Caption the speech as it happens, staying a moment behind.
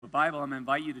Bible, I'm going to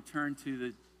invite you to turn to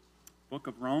the book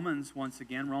of Romans once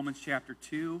again, Romans chapter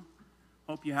 2.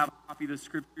 Hope you have a copy of the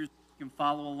scriptures you can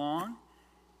follow along.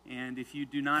 And if you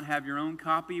do not have your own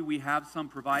copy, we have some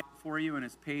provided for you, and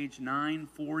it's page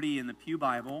 940 in the Pew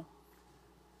Bible.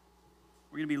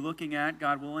 We're going to be looking at,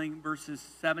 God willing, verses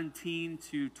 17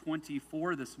 to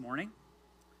 24 this morning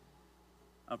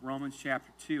of Romans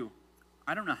chapter 2.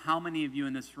 I don't know how many of you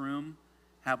in this room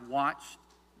have watched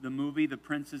the movie The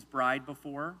Princess Bride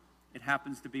before. It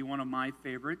happens to be one of my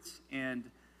favorites. And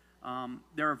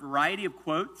there are a variety of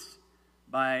quotes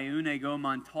by Inigo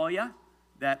Montoya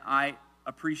that I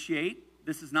appreciate.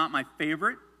 This is not my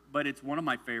favorite, but it's one of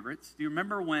my favorites. Do you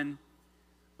remember when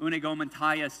Inigo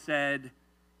Montoya said,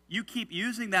 "You keep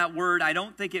using that word, I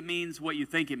don't think it means what you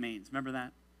think it means"? Remember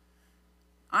that?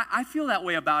 I feel that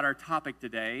way about our topic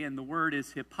today, and the word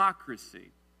is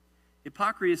hypocrisy.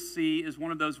 Hypocrisy is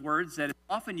one of those words that is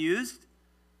often used,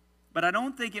 but I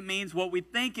don't think it means what we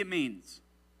think it means.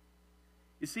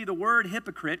 You see, the word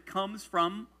hypocrite comes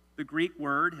from the Greek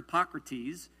word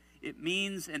Hippocrates. It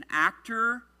means an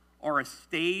actor or a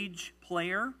stage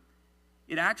player.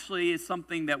 It actually is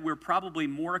something that we're probably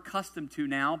more accustomed to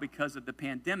now because of the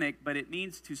pandemic, but it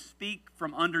means to speak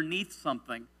from underneath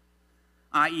something,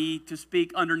 i.e. to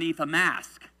speak underneath a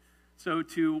mask. So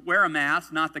to wear a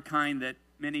mask, not the kind that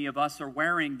many of us are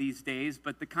wearing these days,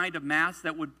 but the kind of mask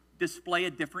that would display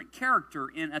a different character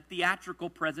in a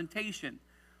theatrical presentation.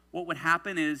 What would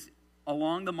happen is,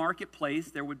 along the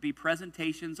marketplace, there would be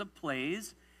presentations of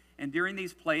plays, and during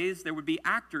these plays, there would be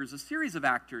actors, a series of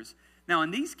actors. Now,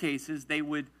 in these cases, they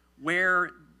would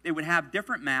have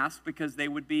different masks because they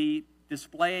would be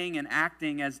displaying and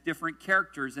acting as different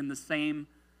characters in the same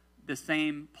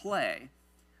play.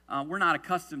 We're not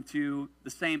accustomed to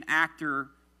the same actor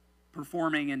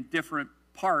performing in different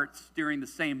parts during the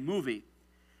same movie.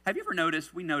 Have you ever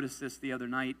noticed, we noticed this the other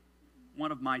night,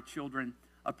 one of my children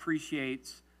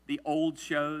appreciates the old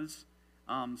shows,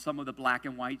 some of the black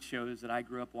and white shows that I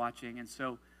grew up watching, and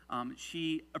so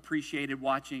she appreciated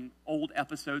watching old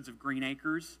episodes of Green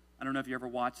Acres. I don't know if you ever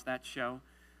watched that show,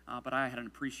 but I had an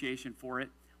appreciation for it.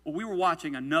 Well, we were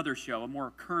watching another show, a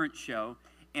more current show,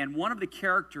 and one of the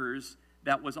characters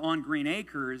that was on Green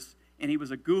Acres, and he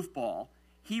was a goofball.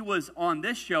 He was on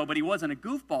this show, but he wasn't a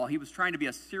goofball. He was trying to be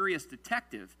a serious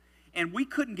detective. And we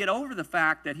couldn't get over the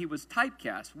fact that he was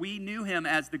typecast. We knew him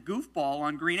as the goofball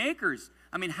on Green Acres.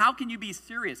 I mean, how can you be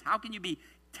serious? How can you be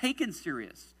taken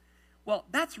serious? Well,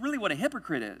 that's really what a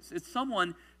hypocrite is. It's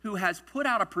someone who has put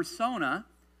out a persona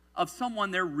of someone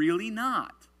they're really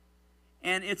not.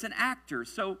 And it's an actor.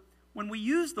 So when we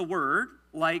use the word,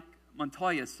 like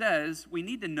Montoya says, we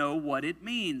need to know what it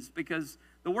means, because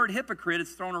the word hypocrite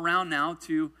is thrown around now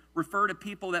to refer to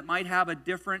people that might have a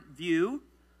different view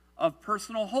of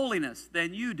personal holiness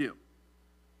than you do,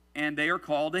 and they are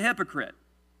called a hypocrite.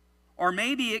 Or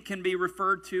maybe it can be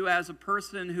referred to as a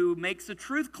person who makes a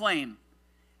truth claim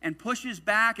and pushes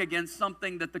back against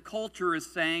something that the culture is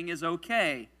saying is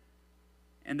okay,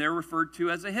 and they're referred to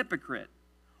as a hypocrite.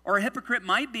 Or a hypocrite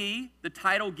might be the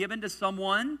title given to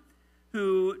someone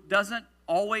who doesn't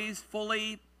always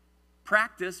fully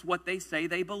practice what they say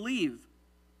they believe.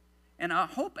 And I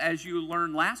hope, as you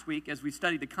learned last week as we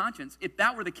studied the conscience, if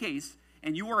that were the case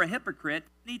and you were a hypocrite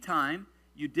anytime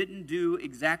you didn't do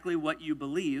exactly what you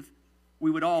believe,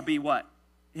 we would all be what?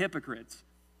 Hypocrites.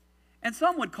 And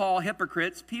some would call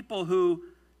hypocrites people who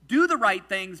do the right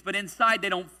things, but inside they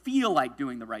don't feel like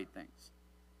doing the right things.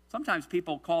 Sometimes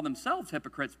people call themselves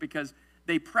hypocrites because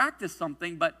they practice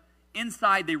something, but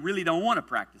inside they really don't want to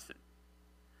practice it.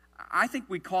 I think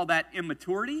we call that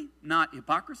immaturity, not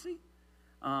hypocrisy.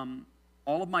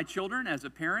 All of my children, as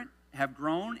a parent, have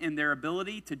grown in their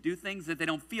ability to do things that they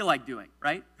don't feel like doing,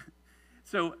 right?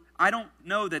 So I don't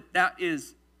know that that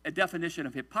is a definition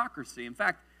of hypocrisy. In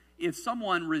fact, if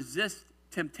someone resists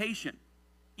temptation,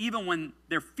 even when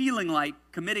they're feeling like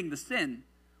committing the sin,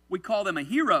 we call them a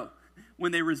hero.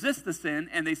 When they resist the sin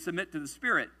and they submit to the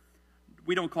Spirit,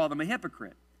 we don't call them a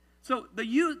hypocrite. So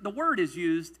the word is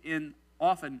used in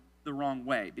often the wrong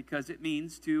way, because it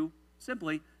means to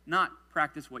simply not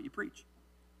practice what you preach.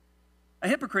 A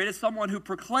hypocrite is someone who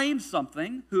proclaims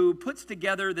something, who puts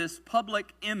together this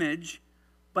public image,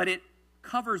 but it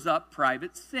covers up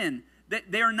private sin.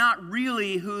 They're not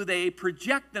really who they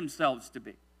project themselves to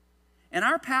be. And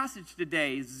our passage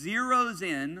today zeroes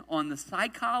in on the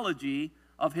psychology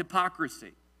of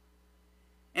hypocrisy.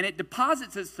 And it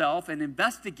deposits itself and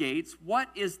investigates what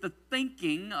is the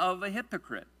thinking of a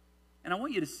hypocrite. And I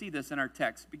want you to see this in our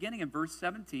text, beginning in verse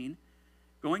 17,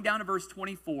 going down to verse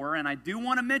 24. And I do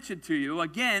want to mention to you,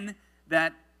 again,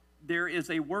 that there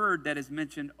is a word that is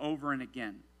mentioned over and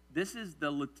again. This is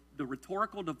the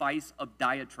rhetorical device of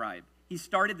diatribe. He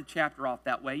started the chapter off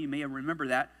that way. You may remember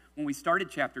that when we started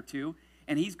chapter 2.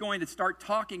 And he's going to start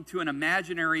talking to an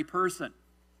imaginary person.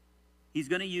 He's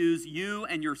going to use you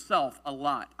and yourself a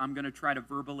lot. I'm going to try to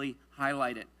verbally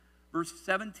highlight it. Verse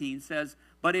 17 says,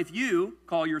 "But if you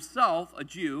call yourself a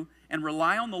Jew and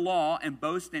rely on the law and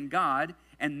boast in God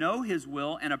and know his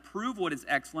will and approve what is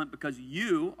excellent because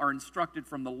you are instructed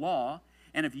from the law,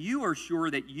 and if you are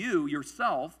sure that you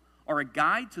yourself are a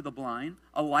guide to the blind,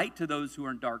 a light to those who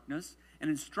are in darkness, an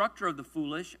instructor of the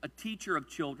foolish, a teacher of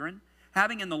children,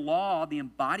 having in the law the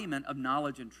embodiment of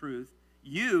knowledge and truth,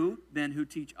 you then who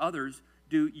teach others,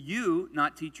 do you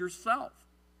not teach yourself?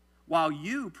 While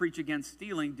you preach against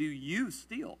stealing, do you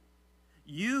steal?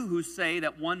 You who say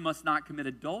that one must not commit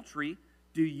adultery,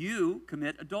 do you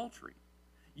commit adultery?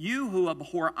 You who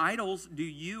abhor idols, do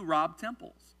you rob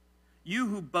temples? You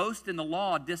who boast in the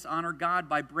law dishonor God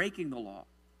by breaking the law.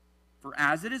 For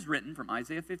as it is written from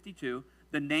Isaiah 52,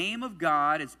 the name of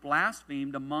God is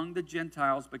blasphemed among the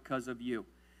Gentiles because of you."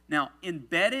 Now,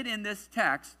 embedded in this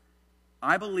text,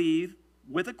 I believe,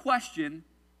 with a question,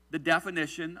 the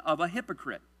definition of a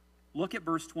hypocrite. Look at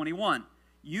verse 21.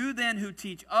 "You then who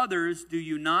teach others, do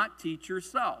you not teach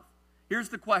yourself?" Here's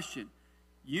the question.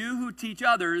 You who teach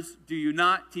others, do you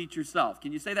not teach yourself?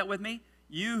 Can you say that with me?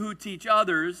 You who teach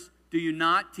others, do you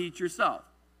not teach yourself?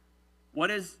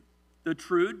 What is the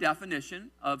true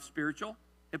definition of spiritual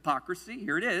hypocrisy?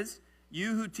 Here it is.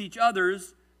 You who teach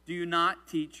others, do you not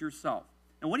teach yourself?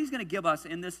 And what he's going to give us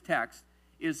in this text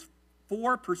is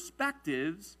 4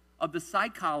 perspectives of the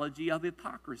psychology of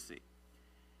hypocrisy.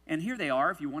 And here they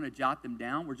are, if you want to jot them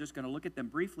down. We're just going to look at them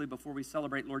briefly before we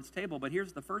celebrate Lord's table. But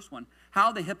here's the first one.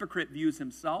 How the hypocrite views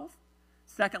himself.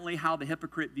 Secondly, how the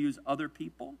hypocrite views other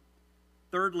people.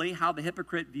 Thirdly, how the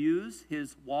hypocrite views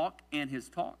his walk and his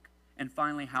talk. And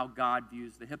finally, how God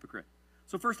views the hypocrite.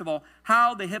 So first of all,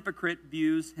 how the hypocrite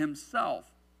views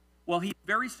himself. Well, he's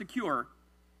very secure,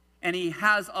 and he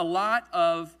has a lot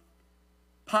of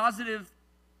positive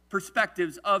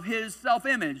perspectives of his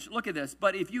self-image. Look at this.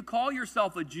 "But if you call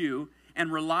yourself a Jew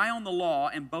and rely on the law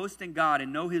and boast in God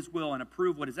and know his will and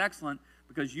approve what is excellent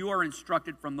because you are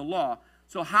instructed from the law."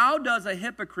 So how does a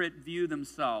hypocrite view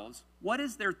themselves? What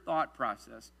is their thought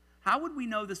process? How would we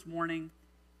know this morning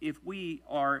if we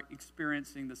are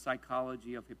experiencing the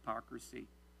psychology of hypocrisy?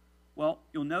 Well,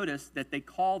 you'll notice that they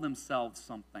call themselves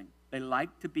something. They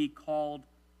like to be called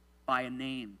by a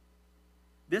name.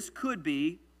 This could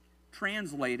be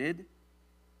translated,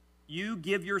 you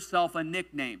give yourself a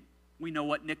nickname. We know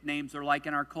what nicknames are like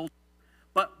in our culture.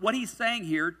 But what he's saying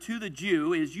here to the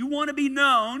Jew is you want to be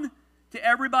known to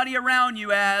everybody around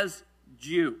you as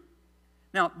Jew.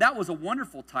 Now, that was a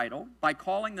wonderful title. By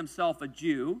calling themselves a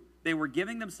Jew, they were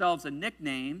giving themselves a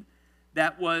nickname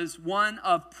that was one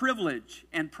of privilege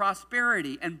and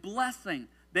prosperity and blessing.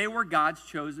 They were God's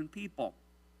chosen people.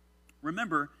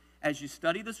 Remember, as you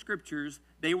study the scriptures,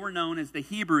 they were known as the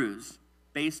Hebrews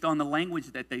based on the language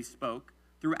that they spoke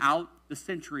throughout the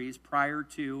centuries prior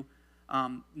to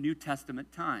New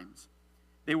Testament times.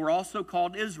 They were also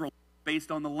called Israel based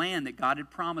on the land that God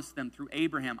had promised them through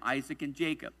Abraham, Isaac, and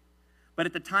Jacob. But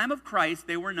at the time of Christ,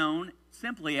 they were known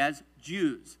simply as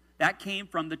Jews. That came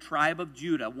from the tribe of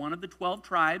Judah, one of the 12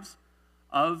 tribes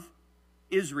of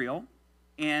Israel.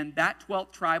 And that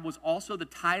 12th tribe was also the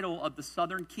title of the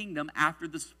southern kingdom after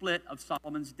the split of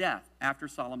Solomon's death, after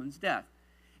Solomon's death.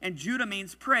 And Judah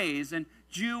means praise, and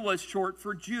Jew was short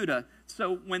for Judah.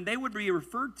 So when they would be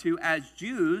referred to as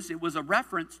Jews, it was a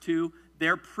reference to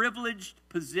their privileged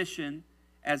position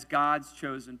as God's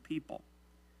chosen people.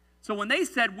 So when they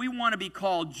said, we want to be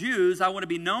called Jews, I want to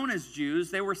be known as Jews,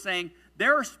 they were saying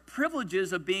there are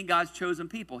privileges of being God's chosen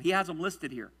people. He has them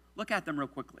listed here. Look at them real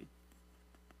quickly.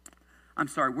 I'm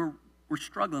sorry, we're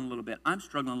struggling a little bit. I'm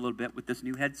struggling a little bit with this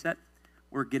new headset.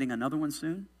 We're getting another one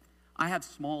soon. I have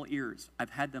small ears.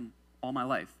 I've had them all my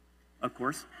life, of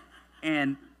course.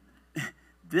 And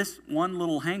this one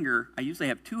little hanger, I usually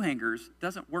have 2 hangers,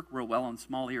 doesn't work real well on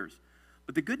small ears.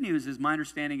 But the good news is, my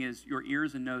understanding is your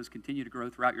ears and nose continue to grow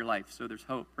throughout your life, so there's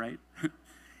hope, right?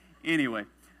 Anyway,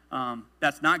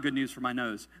 that's not good news for my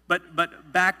nose.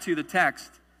 But back to the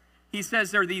text. He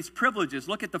says there are these privileges.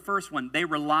 Look at the first one. They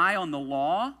rely on the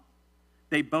law.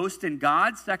 They boast in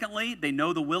God. Secondly, they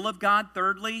know the will of God.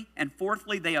 Thirdly, and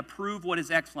fourthly, they approve what is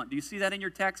excellent. Do you see that in your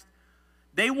text?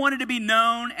 They wanted to be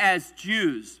known as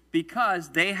Jews because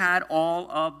they had all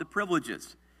of the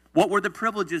privileges. What were the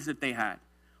privileges that they had?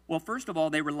 Well, first of all,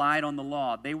 they relied on the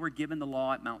law. They were given the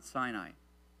law at Mount Sinai.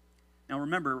 Now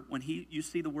remember, when you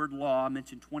see the word law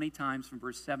mentioned 20 times from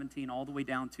verse 17 all the way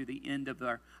down to the end of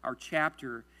our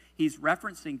chapter, he's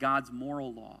referencing God's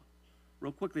moral law.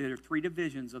 Real quickly, there are three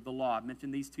divisions of the law. I've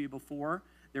mentioned these to you before.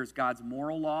 There's God's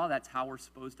moral law. That's how we're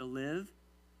supposed to live.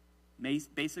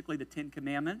 Basically, the Ten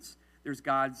Commandments. There's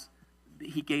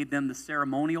he gave them the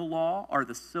ceremonial law, or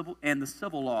the civil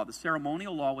law. The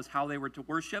ceremonial law was how they were to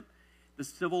worship. The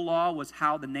civil law was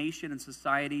how the nation and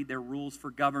society, their rules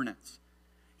for governance.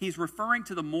 He's referring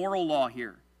to the moral law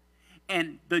here.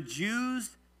 And the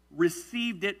Jews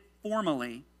received it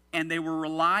formally, and they were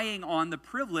relying on the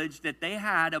privilege that they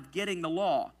had of getting the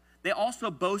law. They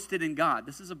also boasted in God.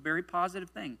 This is a very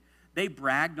positive thing. They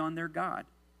bragged on their God.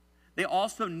 They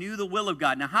also knew the will of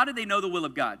God. Now, how did they know the will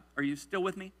of God? Are you still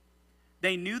with me?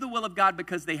 They knew the will of God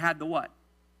because they had the what?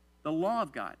 The law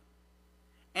of God.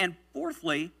 And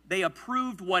fourthly, they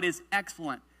approved what is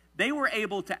excellent. They were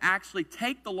able to actually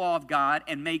take the law of God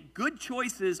and make good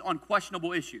choices on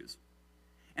questionable issues.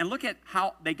 And look at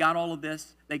how they got all of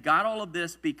this. They got all of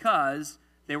this because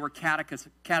they were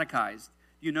catechized.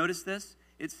 You notice this?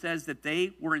 It says that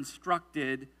they were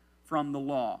instructed from the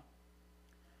law.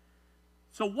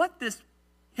 So what this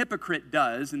hypocrite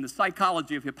does in the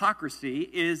psychology of hypocrisy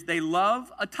is they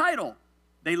love a title.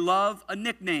 They love a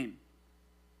nickname.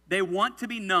 They want to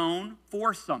be known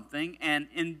for something, and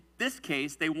in this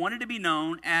case, they wanted to be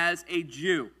known as a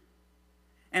Jew.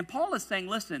 And Paul is saying,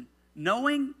 listen,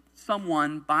 knowing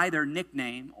someone by their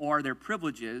nickname or their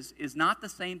privileges is not the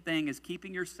same thing as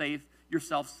keeping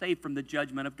yourself safe from the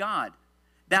judgment of God.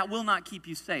 That will not keep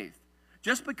you safe.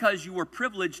 Just because you were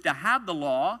privileged to have the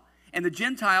law and the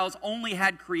Gentiles only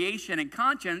had creation and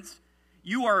conscience,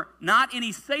 you are not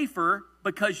any safer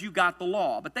because you got the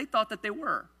law. But they thought that they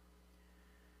were.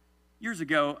 Years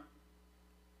ago,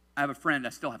 I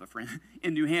still have a friend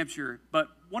in New Hampshire, but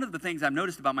one of the things I've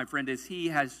noticed about my friend is he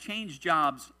has changed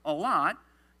jobs a lot.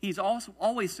 He's also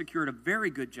always secured a very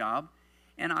good job,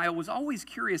 and I was always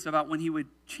curious about when he would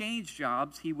change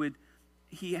jobs,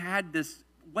 he had this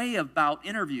way about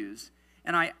interviews.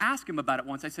 And I asked him about it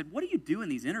once. I said, what do you do in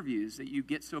these interviews that you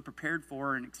get so prepared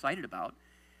for and excited about?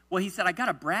 Well, he said, I got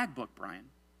a brag book, Brian.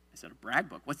 I said, a brag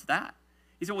book? What's that?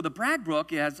 He said, well, the brag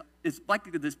book is like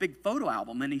this big photo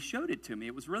album, and he showed it to me.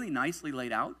 It was really nicely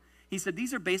laid out. He said,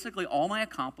 these are basically all my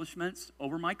accomplishments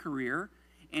over my career,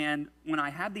 and when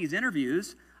I had these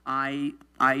interviews, I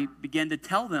began to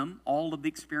tell them all of the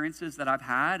experiences that I've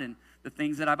had and the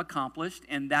things that I've accomplished,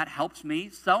 and that helps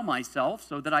me sell myself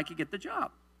so that I could get the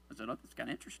job. I said, oh, that's kind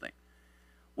of interesting.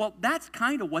 Well, that's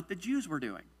kind of what the Jews were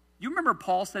doing. You remember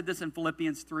Paul said this in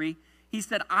Philippians 3? He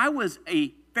said, I was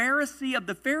a Pharisee of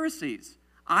the Pharisees.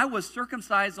 I was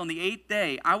circumcised on the 8th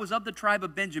day. I was of the tribe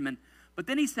of Benjamin. But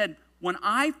then he said, when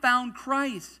I found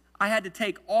Christ, I had to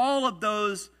take all of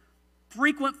those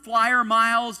frequent flyer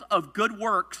miles of good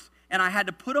works, and I had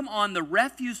to put them on the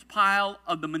refuse pile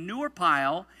of the manure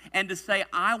pile and to say,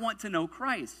 I want to know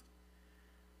Christ.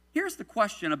 Here's the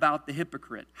question about the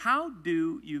hypocrite. How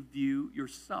do you view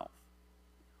yourself?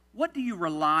 What do you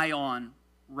rely on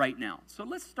right now? So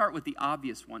let's start with the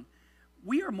obvious one.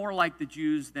 We are more like the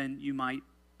Jews than you might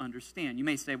understand. You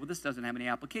may say, well, this doesn't have any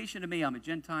application to me. I'm a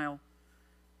Gentile.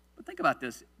 But think about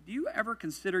this. Do you ever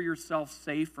consider yourself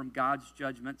safe from God's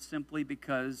judgment simply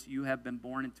because you have been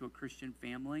born into a Christian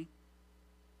family?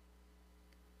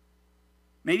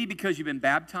 Maybe because you've been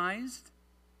baptized.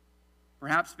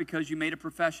 Perhaps because you made a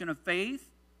profession of faith.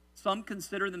 Some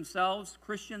consider themselves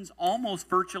Christians almost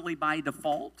virtually by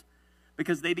default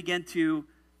because they begin to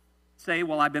say,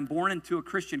 well, I've been born into a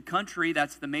Christian country.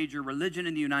 That's the major religion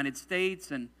in the United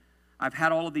States, and I've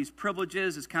had all of these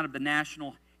privileges as kind of the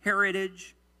national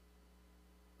heritage.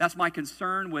 That's my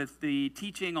concern with the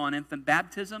teaching on infant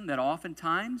baptism, that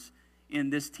oftentimes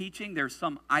in this teaching there's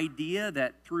some idea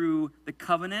that through the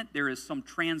covenant there is some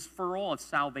transferal of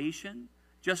salvation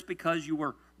just because you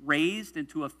were raised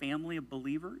into a family of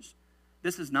believers.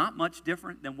 This is not much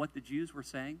different than what the Jews were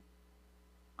saying.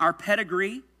 Our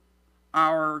pedigree,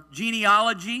 our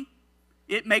genealogy,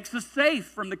 it makes us safe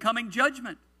from the coming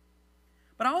judgment.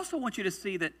 But I also want you to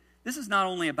see that this is not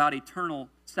only about eternal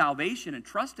salvation and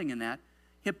trusting in that.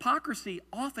 Hypocrisy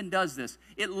often does this.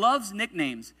 It loves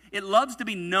nicknames. It loves to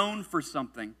be known for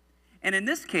something. And in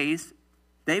this case,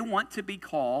 they want to be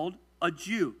called a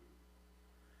Jew.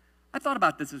 I thought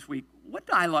about this week. What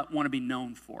do I want to be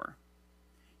known for?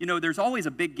 You know, there's always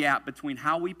a big gap between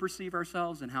how we perceive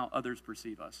ourselves and how others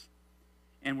perceive us.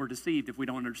 And we're deceived if we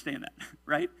don't understand that,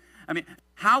 right? I mean,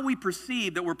 how we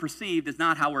perceive that we're perceived is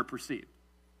not how we're perceived.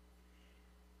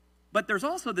 But there's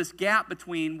also this gap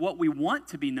between what we want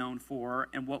to be known for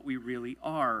and what we really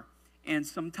are. And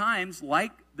sometimes,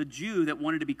 like the Jew that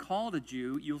wanted to be called a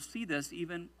Jew, you'll see this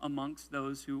even amongst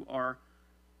those who are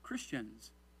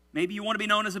Christians. Maybe you want to be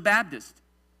known as a Baptist.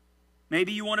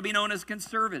 Maybe you want to be known as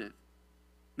conservative.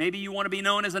 Maybe you want to be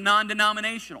known as a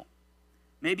non-denominational.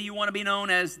 Maybe you want to be known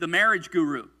as the marriage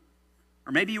guru.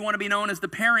 Or maybe you want to be known as the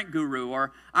parent guru.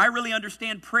 Or I really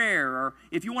understand prayer. Or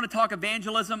if you want to talk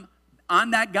evangelism,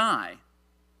 I'm that guy.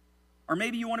 Or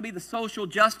maybe you want to be the social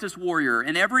justice warrior.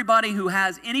 And everybody who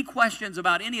has any questions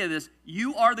about any of this,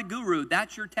 you are the guru.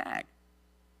 That's your tag.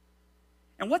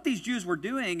 And what these Jews were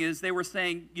doing is they were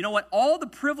saying, you know what, all the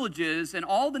privileges and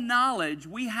all the knowledge,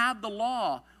 we have the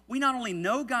law. We not only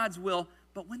know God's will,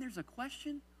 but when there's a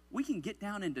question, we can get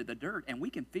down into the dirt and we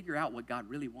can figure out what God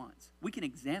really wants. We can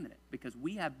examine it because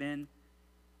we have been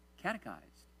catechized.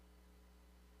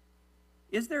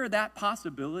 Is there that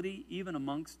possibility even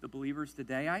amongst the believers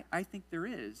today? I think there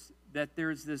is, that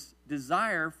there's this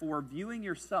desire for viewing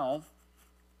yourself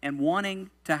and wanting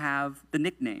to have the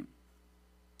nickname.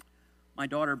 My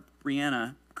daughter,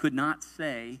 Brianna, could not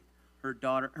say her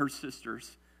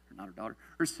sister's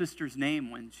name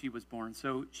when she was born,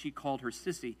 so she called her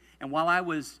Sissy. And while I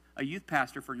was a youth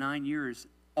pastor for 9 years,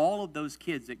 all of those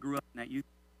kids that grew up in that youth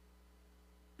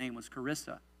name was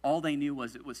Carissa. All they knew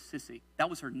was it was Sissy. That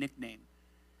was her nickname.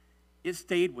 It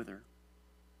stayed with her.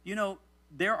 You know,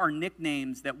 there are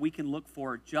nicknames that we can look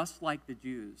for just like the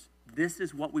Jews. This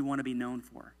is what we want to be known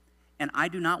for. And I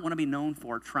do not want to be known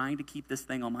for trying to keep this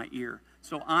thing on my ear.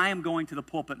 So I am going to the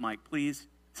pulpit mic. Please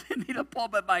send me the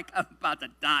pulpit mic. I'm about to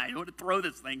die. I want to throw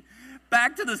this thing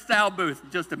back to the sound booth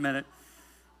in just a minute.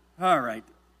 All right.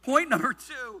 Point number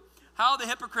 2, how the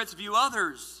hypocrites view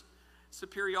others.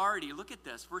 Superiority. Look at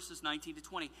this, verses 19 to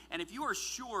 20. And if you are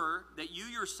sure that you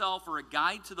yourself are a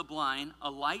guide to the blind,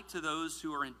 a light to those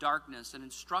who are in darkness, an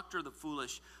instructor of the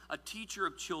foolish, a teacher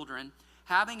of children,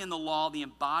 having in the law the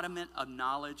embodiment of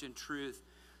knowledge and truth.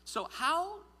 So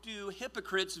how do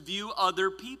hypocrites view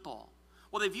other people?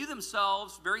 Well, they view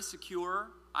themselves very secure.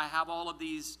 I have all of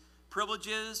these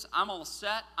privileges. I'm all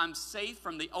set. I'm safe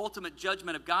from the ultimate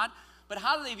judgment of God. But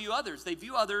how do they view others? They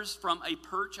view others from a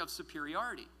perch of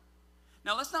superiority.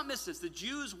 Now, let's not miss this. The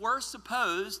Jews were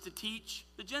supposed to teach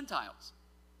the Gentiles.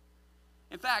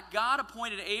 In fact, God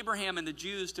appointed Abraham and the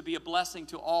Jews to be a blessing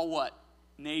to all what?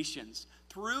 Nations.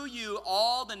 Through you,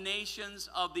 all the nations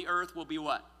of the earth will be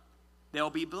what? They'll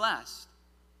be blessed.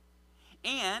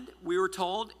 And we were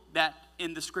told that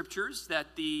in the scriptures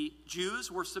that the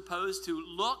Jews were supposed to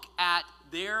look at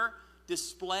their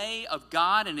display of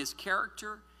God and his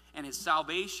character and his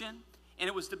salvation, and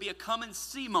it was to be a come and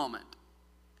see moment.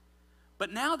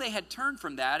 But now they had turned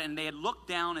from that, and they had looked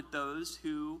down at those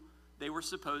who they were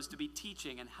supposed to be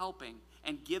teaching and helping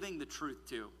and giving the truth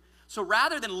to. So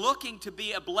rather than looking to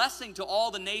be a blessing to all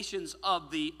the nations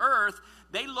of the earth,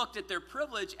 they looked at their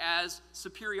privilege as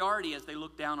superiority as they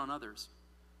looked down on others.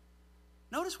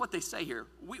 Notice what they say here.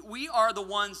 We are the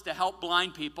ones to help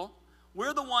blind people.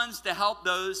 We're the ones to help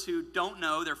those who don't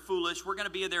know. They're foolish. We're going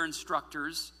to be their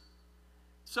instructors.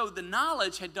 So the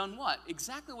knowledge had done what?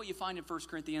 Exactly what you find in 1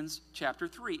 Corinthians chapter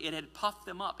 3. It had puffed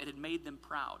them up. It had made them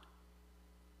proud.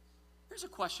 Here's a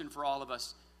question for all of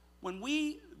us. When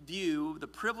we view the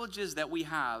privileges that we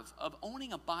have of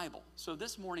owning a Bible, so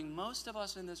this morning most of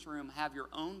us in this room have your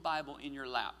own Bible in your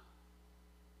lap.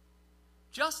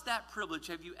 Just that privilege,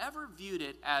 have you ever viewed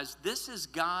it as this is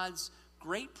God's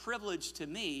great privilege to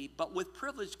me, but with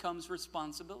privilege comes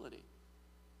responsibility?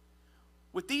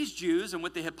 With these Jews and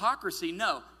with the hypocrisy,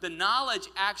 no. The knowledge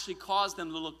actually caused them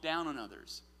to look down on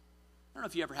others. I don't know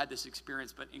if you ever had this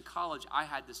experience, but in college I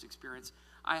had this experience.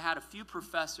 I had a few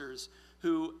professors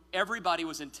who everybody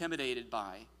was intimidated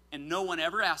by, and no one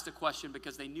ever asked a question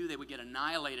because they knew they would get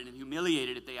annihilated and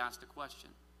humiliated if they asked a question.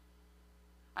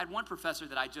 I had one professor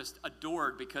that I just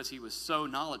adored because he was so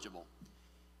knowledgeable.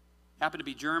 Happened to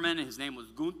be German, and his name was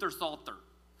Gunther Salter.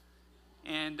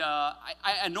 And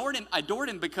I adored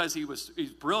him because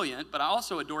he's brilliant, but I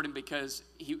also adored him because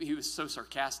he was so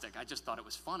sarcastic. I just thought it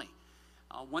was funny.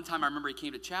 One time I remember he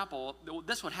came to chapel.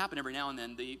 This would happen every now and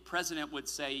then. The president would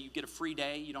say, you get a free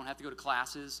day. You don't have to go to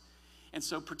classes. And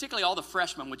so particularly all the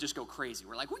freshmen would just go crazy.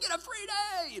 We're like, we get a free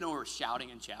day. You know, we're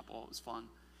shouting in chapel. It was fun.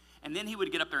 And then he would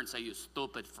get up there and say, you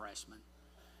stupid freshman.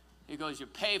 He goes, you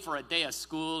pay for a day of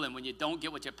school, and when you don't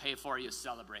get what you pay for, you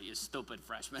celebrate, you stupid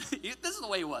freshman. This is the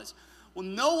way he was. Well,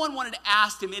 no one wanted to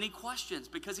ask him any questions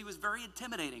because he was very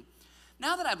intimidating.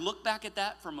 Now that I've looked back at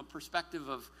that from a perspective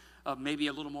of maybe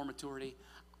a little more maturity,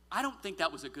 I don't think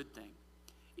that was a good thing.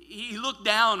 He looked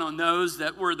down on those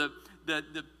that were the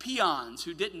peons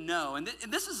who didn't know. And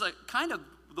this is a kind of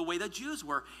the way the Jews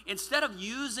were. Instead of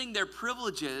using their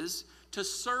privileges to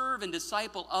serve and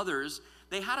disciple others,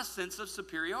 they had a sense of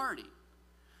superiority.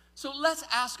 So let's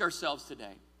ask ourselves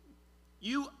today.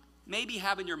 You maybe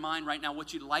have in your mind right now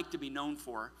what you'd like to be known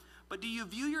for, but do you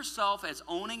view yourself as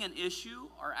owning an issue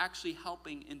or actually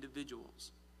helping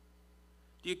individuals?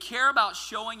 Do you care about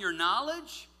showing your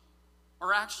knowledge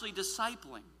or actually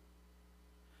discipling?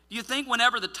 Do you think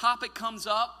whenever the topic comes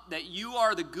up that you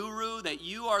are the guru, that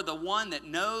you are the one that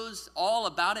knows all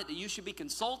about it, that you should be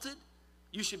consulted,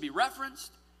 you should be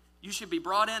referenced, you should be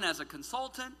brought in as a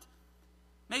consultant?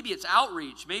 Maybe it's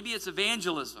outreach, maybe it's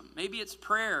evangelism, maybe it's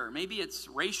prayer, maybe it's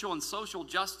racial and social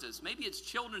justice, maybe it's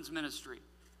children's ministry.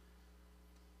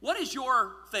 What is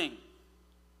your thing?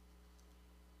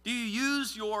 Do you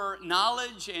use your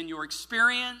knowledge and your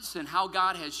experience and how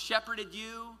God has shepherded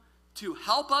you to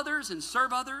help others and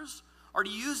serve others? Or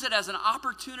do you use it as an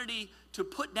opportunity to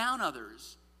put down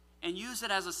others and use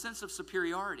it as a sense of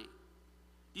superiority?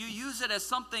 Do you use it as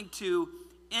something to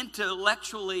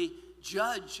intellectually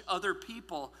judge other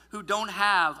people who don't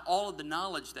have all of the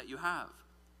knowledge that you have?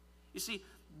 You see,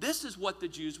 this is what the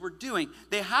Jews were doing.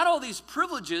 They had all these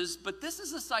privileges, but this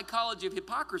is the psychology of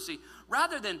hypocrisy.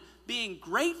 Rather than being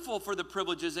grateful for the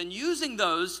privileges and using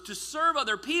those to serve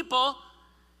other people,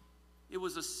 it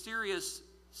was a serious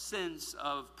sense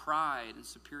of pride and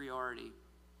superiority.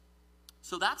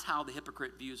 So that's how the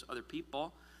hypocrite views other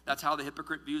people. That's how the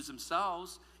hypocrite views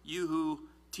themselves. You who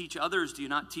teach others, do you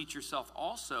not teach yourself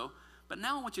also? But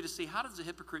now I want you to see, how does the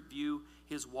hypocrite view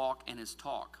his walk and his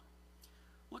talk?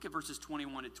 Look at verses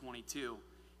 21 to 22.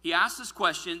 He asks this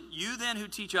question, you then who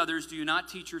teach others, do you not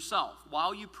teach yourself?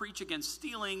 While you preach against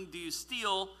stealing, do you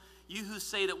steal? You who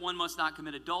say that one must not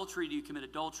commit adultery, do you commit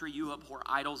adultery? You who abhor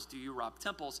idols, do you rob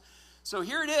temples? So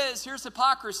here it is, here's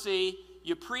hypocrisy.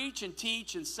 You preach and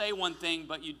teach and say one thing,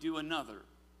 but you do another.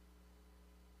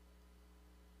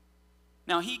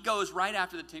 Now, he goes right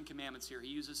after the Ten Commandments here. He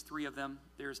uses 3 of them.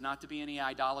 There's not to be any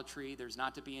idolatry. There's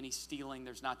not to be any stealing.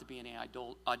 There's not to be any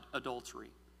adultery.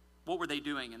 What were they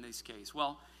doing in this case?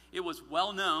 Well, it was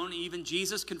well known. Even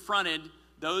Jesus confronted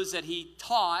those that he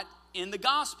taught in the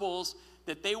Gospels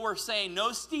that they were saying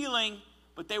no stealing,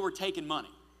 but they were taking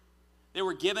money. They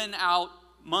were giving out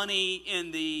money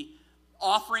in the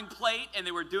offering plate, and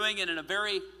they were doing it in a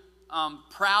very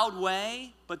proud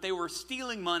way, but they were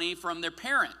stealing money from their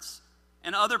parents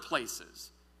and other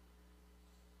places.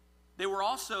 They were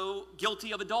also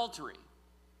guilty of adultery.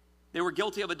 They were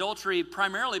guilty of adultery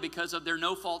primarily because of their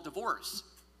no-fault divorce.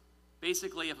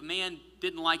 Basically, if a man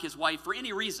didn't like his wife for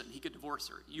any reason, he could divorce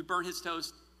her. You burn his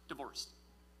toast, divorced.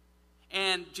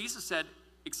 And Jesus said,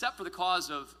 except for the cause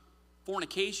of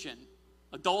fornication,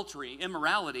 adultery,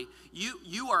 immorality,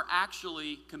 you are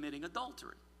actually committing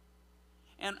adultery.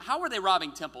 And how were they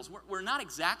robbing temples? We're not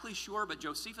exactly sure, but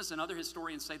Josephus and other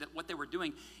historians say that what they were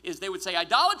doing is they would say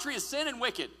idolatry is sin and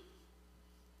wicked.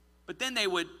 But then they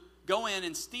would go in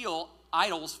and steal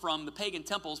idols from the pagan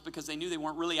temples because they knew they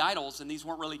weren't really idols and these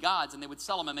weren't really gods, and they would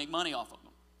sell them and make money off of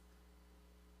them.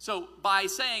 So by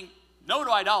saying no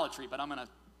to idolatry, but I'm going to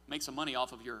make some money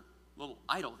off of your little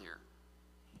idol there,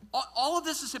 all of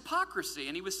this is hypocrisy.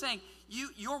 And he was saying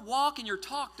your walk and your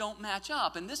talk don't match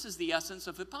up, and this is the essence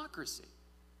of hypocrisy.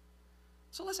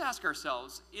 So let's ask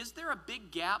ourselves, is there a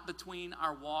big gap between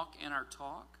our walk and our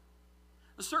talk?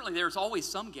 Well, certainly there's always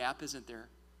some gap, isn't there?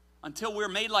 Until we're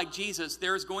made like Jesus,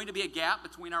 there is going to be a gap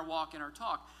between our walk and our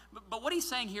talk. But what he's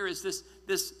saying here is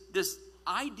this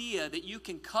idea that you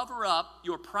can cover up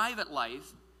your private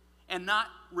life and not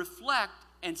reflect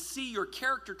and see your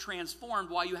character transformed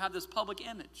while you have this public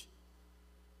image.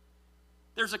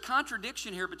 There's a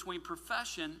contradiction here between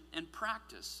profession and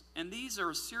practice. And these are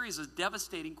a series of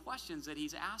devastating questions that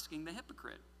he's asking the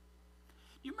hypocrite.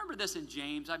 You remember this in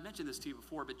James? I've mentioned this to you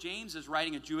before, but James is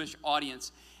writing a Jewish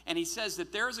audience, and he says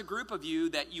that there's a group of you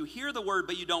that you hear the word,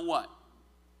 but you don't what?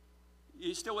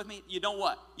 You still with me? You don't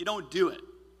what? You don't do it.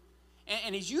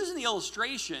 And he's using the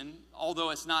illustration,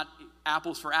 although it's not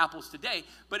apples for apples today,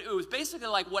 but it was basically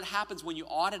like what happens when you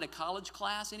audit a college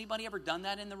class. Anybody ever done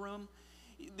that in the room?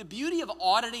 The beauty of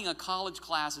auditing a college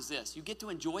class is this. You get to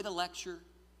enjoy the lecture,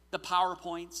 the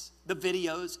PowerPoints, the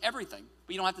videos, everything.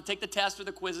 But you don't have to take the tests or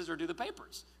the quizzes or do the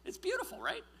papers. It's beautiful,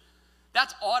 right?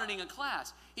 That's auditing a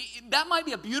class. That might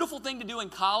be a beautiful thing to do in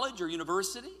college or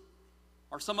university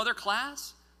or some other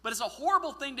class, but it's a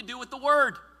horrible thing to do with the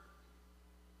Word.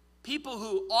 People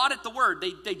who audit the Word,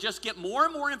 they just get more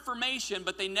and more information,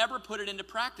 but they never put it into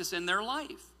practice in their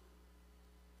life.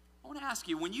 I want to ask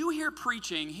you, when you hear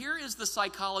preaching, here is the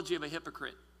psychology of a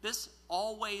hypocrite. This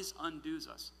always undoes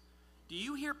us. Do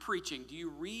you hear preaching? Do you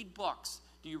read books?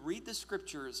 Do you read the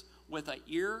scriptures with an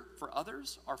ear for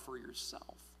others or for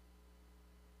yourself?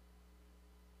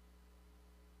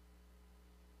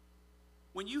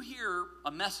 When you hear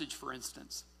a message, for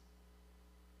instance,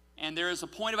 and there is a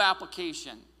point of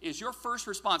application, is your first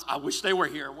response, I wish they were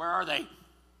here, where are they?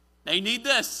 They need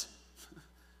this.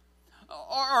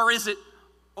 Or is it,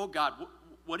 oh God,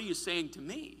 what are you saying to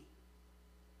me?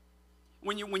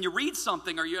 When you read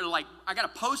something, or you're like, I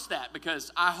got to post that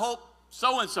because I hope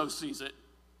so-and-so sees it.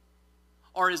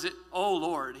 Or is it, oh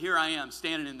Lord, here I am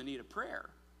standing in the need of prayer.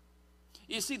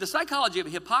 You see, the psychology of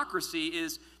hypocrisy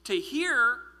is to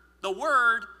hear the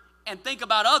word and think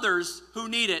about others who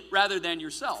need it rather than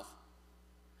yourself.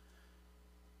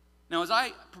 Now, as I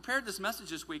prepared this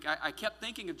message this week, I kept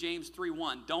thinking of James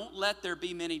 3:1. Don't let there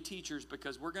be many teachers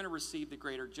because we're going to receive the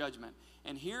greater judgment.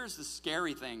 And here's the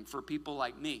scary thing for people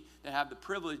like me that have the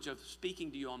privilege of speaking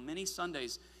to you on many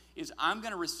Sundays is I'm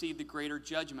going to receive the greater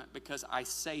judgment because I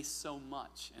say so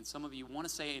much. And some of you want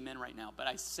to say amen right now, but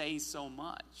I say so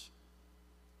much.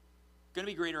 Going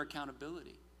to be greater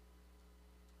accountability.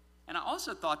 And I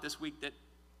also thought this week that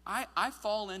I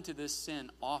fall into this sin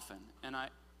often, and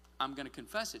I'm going to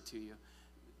confess it to you.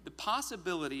 The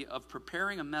possibility of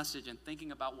preparing a message and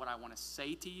thinking about what I want to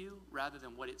say to you rather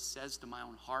than what it says to my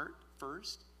own heart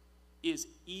first is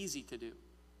easy to do.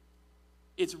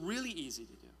 It's really easy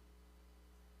to do.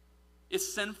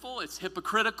 It's sinful, it's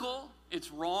hypocritical,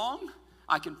 it's wrong.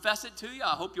 I confess it to you.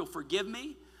 I hope you'll forgive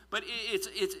me. But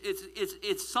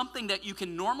it's something that you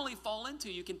can normally fall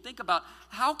into. You can think about,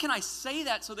 how can I say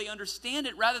that so they understand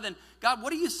it rather than, God,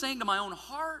 what are you saying to my own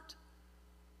heart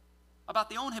about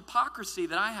the own hypocrisy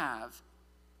that I have?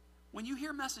 When you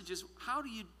hear messages, how do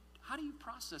you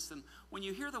process them? When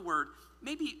you hear the word,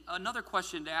 maybe another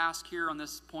question to ask here on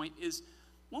this point is,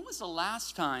 when was the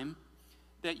last time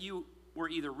that you were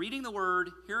either reading the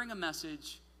word, hearing a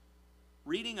message,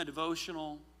 reading a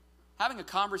devotional, having a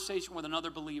conversation with another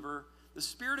believer, the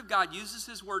Spirit of God uses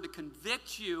His word to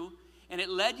convict you, and it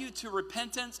led you to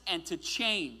repentance and to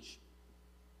change?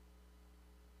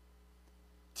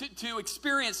 To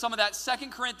experience some of that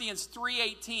 2 Corinthians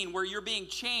 3:18, where you're being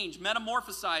changed,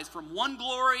 metamorphosized from one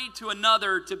glory to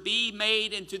another to be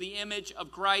made into the image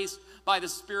of Christ by the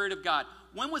Spirit of God.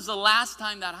 When was the last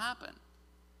time that happened?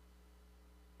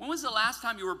 When was the last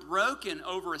time you were broken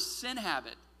over a sin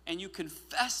habit and you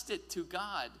confessed it to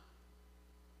God?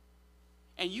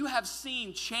 And you have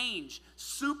seen change,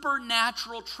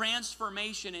 supernatural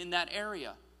transformation in that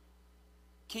area.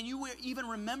 Can you even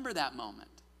remember that moment?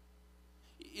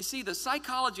 You see, the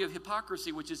psychology of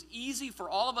hypocrisy, which is easy for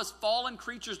all of us fallen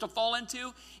creatures to fall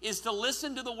into, is to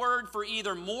listen to the word for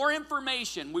either more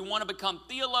information. We want to become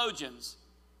theologians.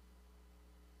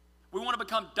 We want to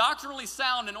become doctrinally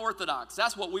sound and orthodox.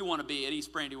 That's what we want to be at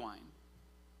East Brandywine.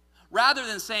 Rather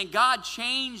than saying, God,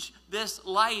 change this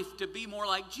life to be more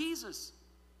like Jesus.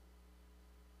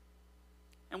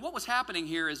 And what was happening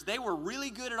here is they were really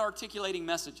good at articulating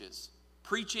messages,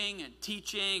 preaching and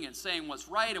teaching and saying what's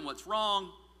right and what's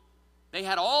wrong. They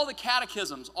had all the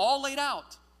catechisms all laid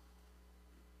out,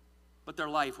 but their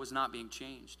life was not being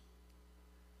changed.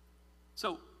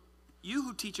 So, you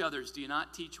who teach others, do you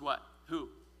not teach what? Who?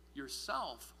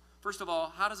 Yourself. First of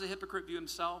all, how does a hypocrite view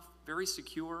himself? Very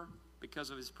secure because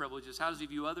of his privileges. How does he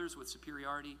view others? With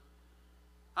superiority.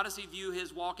 How does he view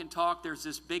his walk and talk? There's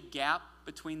this big gap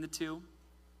between the two.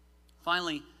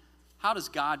 Finally, how does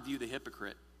God view the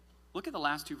hypocrite? Look at the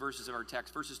last two verses of our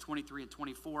text, verses 23 and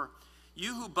 24.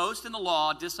 You who boast in the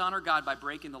law dishonor God by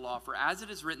breaking the law. For as it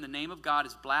is written, the name of God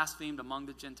is blasphemed among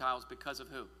the Gentiles because of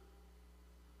who?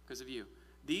 Because of you.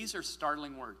 These are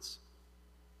startling words.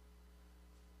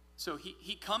 So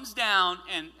he comes down,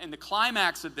 and the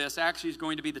climax of this actually is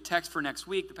going to be the text for next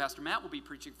week that Pastor Matt will be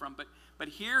preaching from. But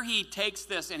here he takes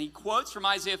this, and he quotes from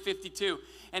Isaiah 52.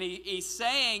 And he's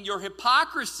saying, your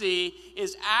hypocrisy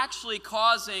is actually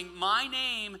causing my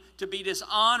name to be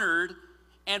dishonored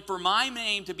and for my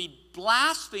name to be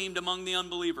blasphemed among the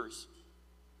unbelievers.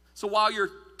 So while you're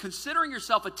considering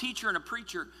yourself a teacher and a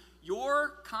preacher,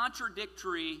 your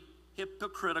contradictory,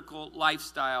 hypocritical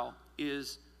lifestyle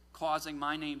is causing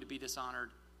my name to be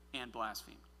dishonored and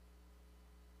blasphemed.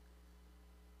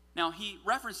 Now, he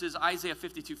references Isaiah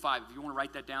 52:5. If you want to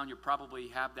write that down, you'll probably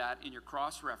have that in your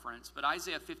cross-reference. But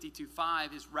Isaiah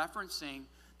 52:5 is referencing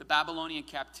the Babylonian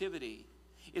captivity.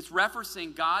 It's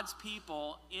referencing God's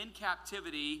people in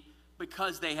captivity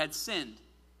because they had sinned.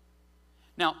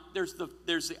 Now, there's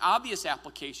the obvious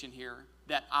application here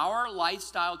that our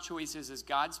lifestyle choices as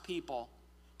God's people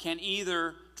can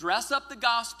either dress up the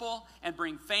gospel and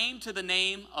bring fame to the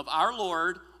name of our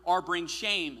Lord or bring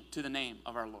shame to the name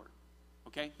of our Lord.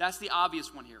 Okay? That's the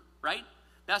obvious one here, right?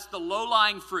 That's the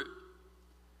low-lying fruit,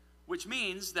 which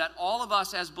means that all of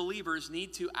us as believers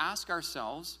need to ask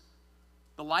ourselves,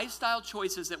 the lifestyle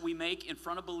choices that we make in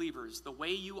front of believers, the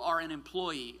way you are an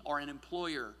employee or an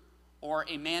employer or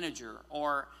a manager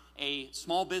or a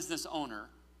small business owner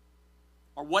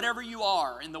or whatever you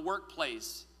are in the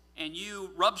workplace, and you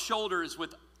rub shoulders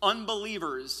with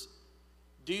unbelievers,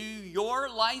 do your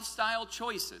lifestyle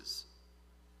choices,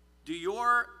 do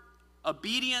your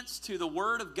obedience to the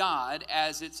Word of God,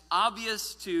 as it's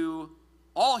obvious to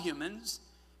all humans,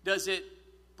 does it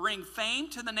bring fame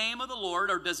to the name of the Lord,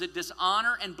 or does it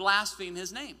dishonor and blaspheme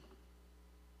His name?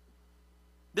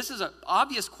 This is an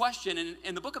obvious question. And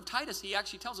in the book of Titus, he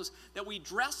actually tells us that we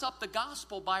dress up the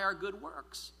gospel by our good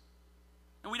works.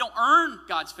 And we don't earn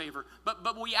God's favor,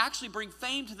 but we actually bring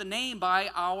fame to the name by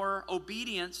our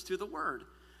obedience to the Word.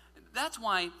 That's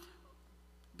why,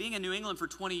 being in New England for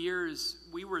 20 years,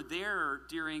 we were there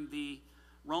during the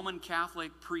Roman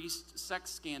Catholic priest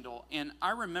sex scandal. And I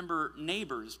remember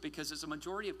neighbors, because there's a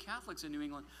majority of Catholics in New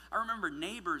England. I remember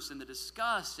neighbors and the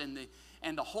disgust and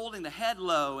the holding the head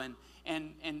low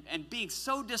and being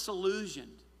so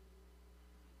disillusioned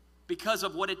because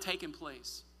of what had taken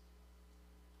place.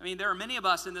 I mean, there are many of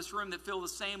us in this room that feel the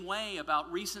same way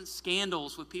about recent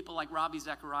scandals with people like Ravi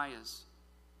Zacharias.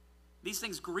 These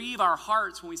things grieve our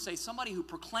hearts when we say somebody who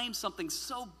proclaims something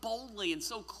so boldly and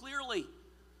so clearly,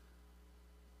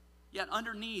 yet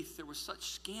underneath there was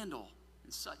such scandal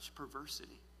and such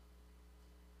perversity.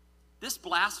 This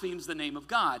blasphemes the name of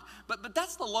God. But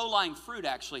that's the low-lying fruit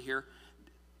actually here.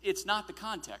 It's not the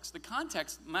context. The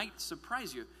context might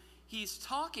surprise you. He's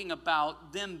talking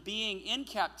about them being in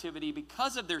captivity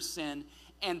because of their sin,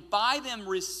 and by them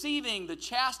receiving the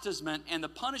chastisement and the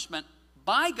punishment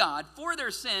by God for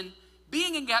their sin,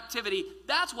 being in captivity,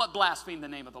 that's what blasphemed the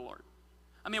name of the Lord.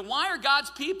 I mean, why are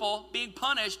God's people being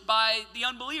punished by the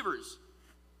unbelievers?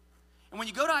 And when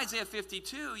you go to Isaiah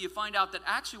 52, you find out that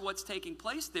actually what's taking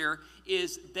place there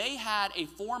is they had a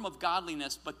form of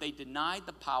godliness, but they denied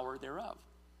the power thereof.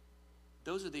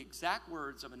 Those are the exact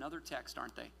words of another text,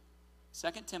 aren't they?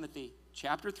 2 Timothy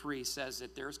chapter 3 says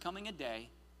that there's coming a day,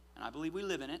 and I believe we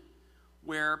live in it,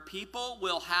 where people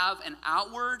will have an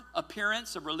outward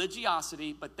appearance of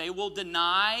religiosity, but they will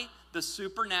deny the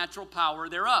supernatural power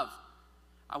thereof.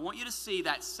 I want you to see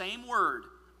that same word,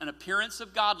 an appearance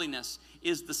of godliness,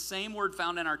 is the same word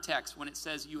found in our text when it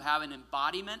says you have an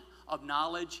embodiment of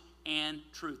knowledge and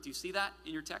truth. Do you see that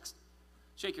in your text?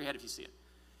 Shake your head if you see it.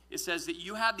 It says that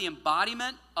you have the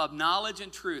embodiment of knowledge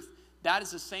and truth. That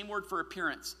is the same word for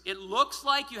appearance. It looks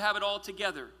like you have it all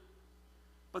together.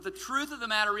 But the truth of the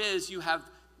matter is you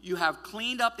have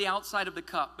cleaned up the outside of the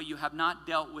cup, but you have not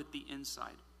dealt with the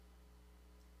inside.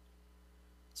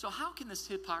 So how can this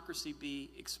hypocrisy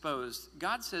be exposed?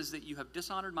 God says that you have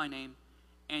dishonored my name,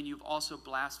 and you've also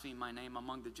blasphemed my name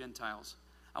among the Gentiles.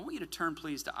 I want you to turn,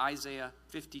 please, to Isaiah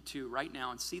 52 right now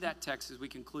and see that text as we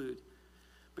conclude.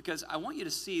 Because I want you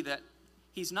to see that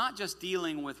he's not just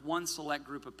dealing with one select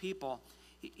group of people.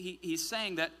 He's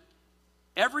saying that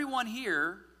everyone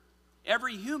here,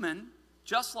 every human,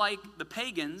 just like the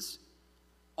pagans,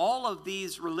 all of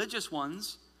these religious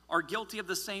ones are guilty of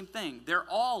the same thing. They're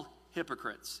all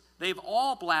hypocrites. They've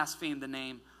all blasphemed the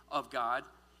name of God.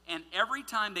 And every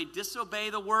time they disobey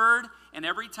the word, and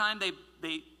every time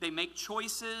they make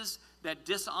choices that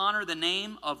dishonor the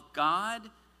name of God,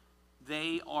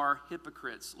 they are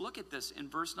hypocrites. Look at this in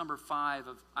verse number 5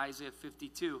 of Isaiah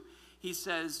 52. He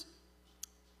says,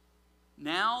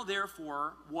 now,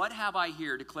 therefore, what have I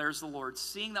here, declares the Lord,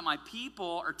 seeing that my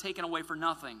people are taken away for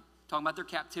nothing, talking about their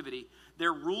captivity.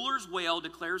 Their rulers wail,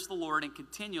 declares the Lord, and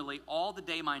continually all the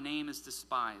day my name is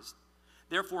despised.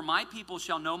 Therefore, my people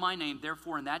shall know my name.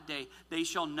 Therefore, in that day they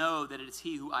shall know that it is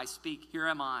he who I speak. Here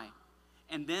am I.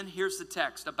 And then here's the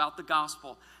text about the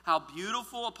gospel. How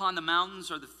beautiful upon the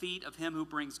mountains are the feet of him who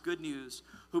brings good news,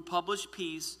 who publish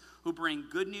peace, who bring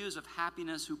good news of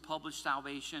happiness, who publish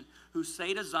salvation, who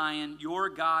say to Zion, your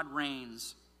God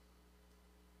reigns.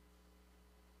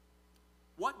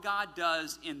 What God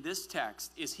does in this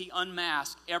text is he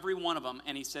unmasks every one of them,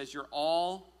 and he says, you're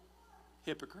all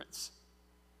hypocrites.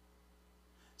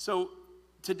 So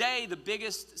today, the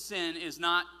biggest sin is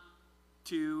not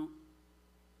to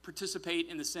participate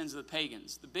in the sins of the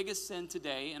pagans. The biggest sin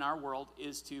today in our world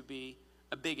is to be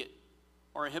a bigot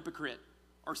or a hypocrite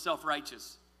or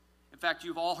self-righteous. In fact,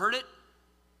 you've all heard it.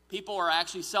 People are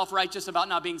actually self-righteous about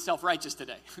not being self-righteous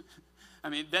today. I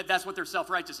mean, that's what they're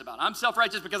self-righteous about. I'm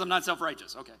self-righteous because I'm not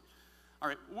self-righteous. Okay. All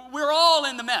right. We're all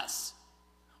in the mess.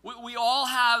 We all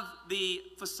have the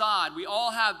facade. We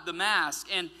all have the mask.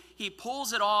 And he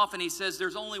pulls it off and he says,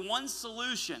 there's only one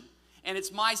solution, and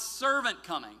it's my servant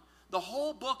coming. The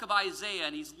whole book of Isaiah,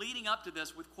 and he's leading up to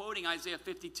this with quoting Isaiah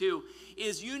 52,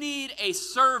 is you need a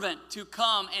servant to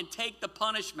come and take the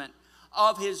punishment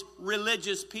of his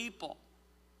religious people.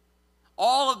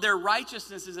 All of their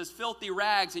righteousness is as filthy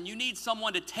rags, and you need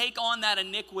someone to take on that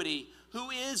iniquity who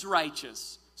is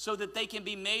righteous, so that they can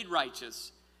be made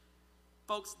righteous.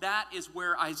 Folks, that is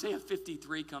where Isaiah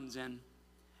 53 comes in.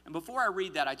 And before I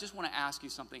read that, I just want to ask you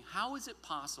something. How is it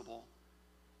possible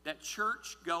that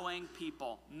church-going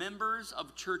people, members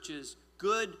of churches,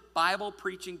 good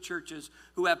Bible-preaching churches,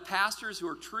 who have pastors who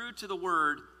are true to the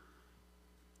Word,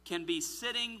 can be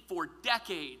sitting for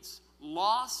decades,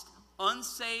 lost,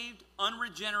 unsaved,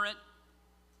 unregenerate,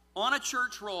 on a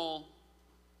church roll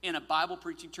in a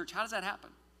Bible-preaching church? How does that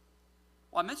happen?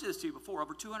 Well, I mentioned this to you before.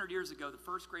 Over 200 years ago, the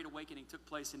first Great Awakening took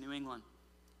place in New England.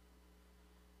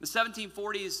 The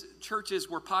 1740s, churches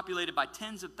were populated by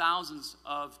tens of thousands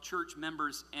of church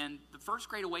members, and the first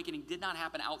Great Awakening did not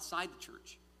happen outside the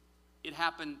church. It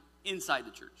happened inside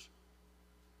the church.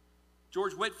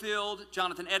 George Whitefield,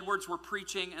 Jonathan Edwards were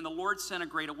preaching, and the Lord sent a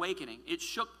Great Awakening. It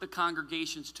shook the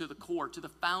congregations to the core, to the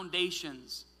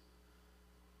foundations.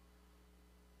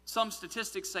 Some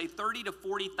statistics say 30 to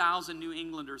 40,000 New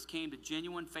Englanders came to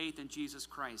genuine faith in Jesus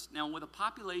Christ. Now, with a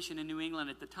population in New England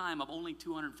at the time of only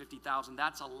 250,000,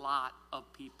 that's a lot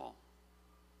of people.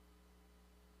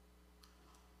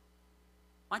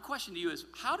 My question to you is,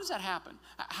 how does that happen?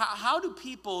 How do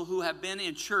people who have been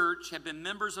in church, have been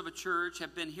members of a church,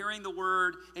 have been hearing the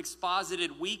word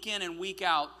exposited week in and week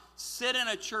out, sit in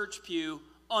a church pew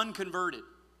unconverted?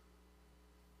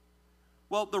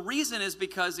 Well, the reason is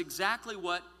because exactly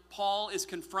what Paul is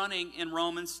confronting in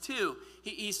Romans 2.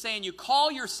 He's saying you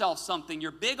call yourself something,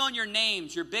 you're big on your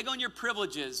names, you're big on your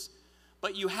privileges,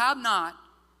 but you have not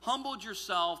humbled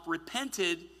yourself,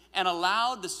 repented, and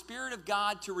allowed the Spirit of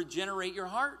God to regenerate your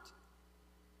heart.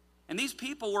 And these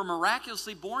people were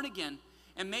miraculously born again.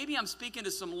 And maybe I'm speaking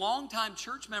to some longtime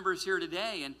church members here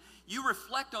today, and you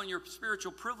reflect on your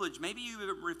spiritual privilege. Maybe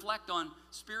you reflect on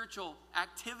spiritual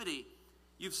activity.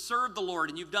 You've served the Lord,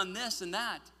 and you've done this and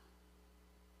that.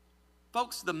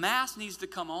 Folks, the mask needs to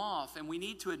come off, and we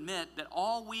need to admit that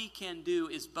all we can do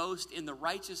is boast in the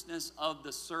righteousness of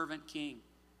the servant king.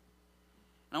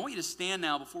 And I want you to stand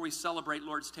now before we celebrate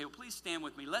Lord's table. Please stand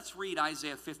with me. Let's read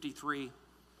Isaiah 53.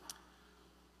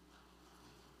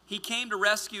 He came to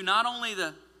rescue not only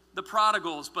the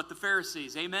prodigals, but the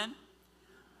Pharisees. Amen?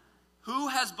 Who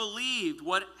has believed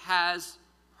what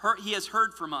he has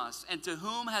heard from us, and to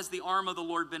whom has the arm of the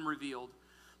Lord been revealed?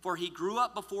 For he grew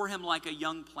up before him like a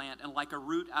young plant and like a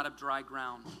root out of dry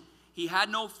ground. He had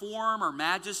no form or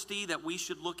majesty that we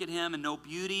should look at him, and no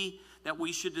beauty that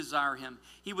we should desire him.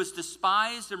 He was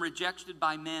despised and rejected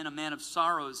by men, a man of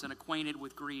sorrows and acquainted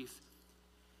with grief.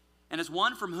 And as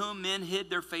one from whom men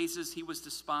hid their faces, he was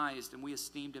despised, and we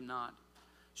esteemed him not.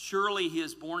 Surely he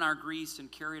has borne our griefs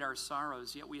and carried our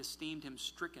sorrows, yet we esteemed him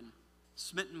stricken,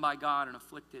 smitten by God, and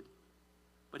afflicted.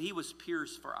 But he was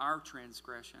pierced for our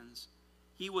transgressions.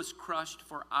 He was crushed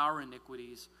for our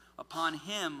iniquities. Upon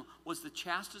him was the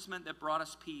chastisement that brought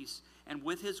us peace, and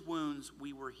with his wounds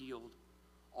we were healed.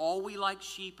 All we like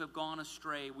sheep have gone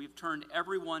astray. We've turned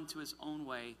everyone to his own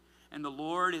way, and the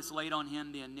Lord has laid on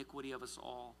him the iniquity of us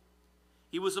all.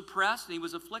 He was oppressed and he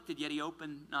was afflicted, yet he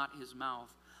opened not his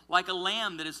mouth. Like a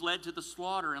lamb that is led to the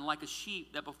slaughter, and like a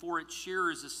sheep that before its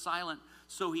shearers is silent,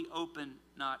 so he opened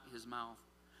not his mouth.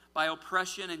 By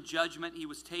oppression and judgment he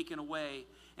was taken away.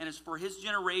 And as for his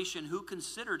generation, who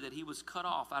considered that he was cut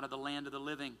off out of the land of the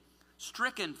living,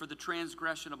 stricken for the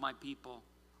transgression of my people?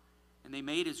 And they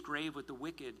made his grave with the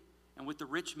wicked and with the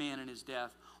rich man in his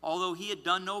death, although he had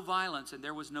done no violence and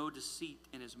there was no deceit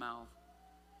in his mouth.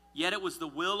 Yet it was the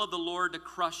will of the Lord to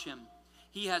crush him.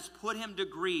 He has put him to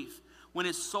grief. When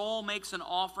his soul makes an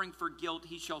offering for guilt,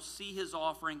 he shall see his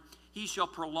offering. He shall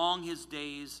prolong his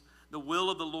days. The will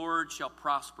of the Lord shall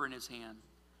prosper in his hand.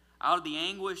 Out of the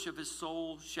anguish of his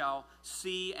soul shall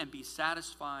see and be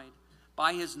satisfied.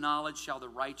 By his knowledge shall the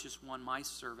righteous one, my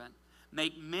servant,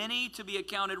 make many to be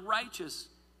accounted righteous,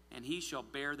 and he shall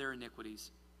bear their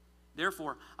iniquities.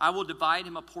 Therefore, I will divide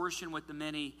him a portion with the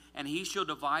many, and he shall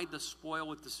divide the spoil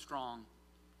with the strong.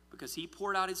 Because he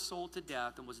poured out his soul to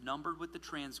death and was numbered with the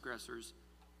transgressors,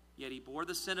 yet he bore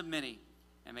the sin of many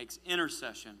and makes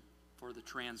intercession for the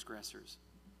transgressors.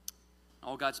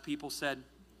 All God's people said,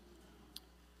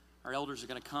 our elders are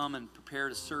going to come and prepare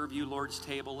to serve you Lord's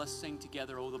table. Let's sing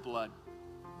together, "Oh, the blood."